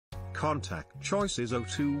Contact choices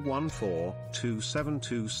 0214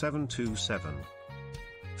 272727.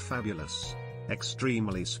 Fabulous.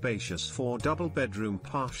 Extremely spacious 4 double-bedroom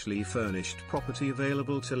partially furnished property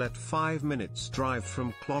available to let 5 minutes drive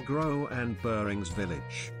from Clogrow and Burrings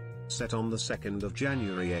Village. Set on the 2nd of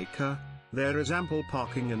January acre, there is ample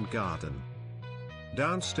parking and garden.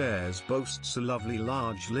 Downstairs boasts a lovely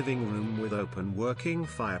large living room with open working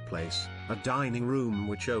fireplace, a dining room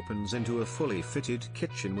which opens into a fully fitted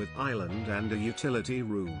kitchen with island and a utility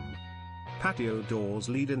room. Patio doors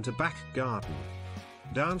lead into back garden.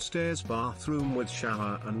 Downstairs bathroom with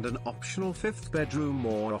shower and an optional 5th bedroom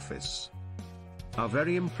or office. A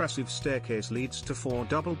very impressive staircase leads to 4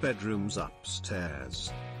 double bedrooms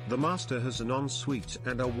upstairs. The master has an ensuite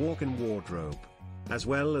and a walk-in wardrobe. As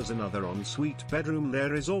well as another ensuite bedroom,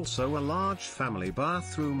 there is also a large family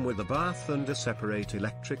bathroom with a bath and a separate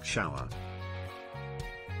electric shower.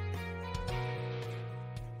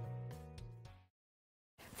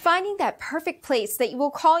 Finding that perfect place that you will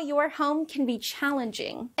call your home can be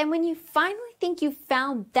challenging. And when you finally think you've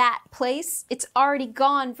found that place, it's already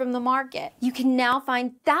gone from the market. You can now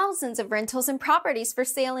find thousands of rentals and properties for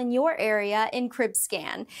sale in your area in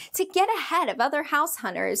CribScan. To get ahead of other house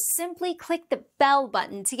hunters, simply click the bell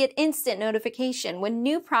button to get instant notification when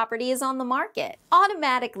new property is on the market.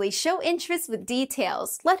 Automatically show interest with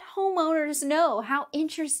details. Let homeowners know how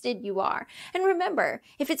interested you are. And remember,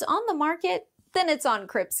 if it's on the market, then it's on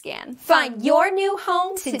CribScan. Find your new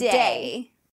home today.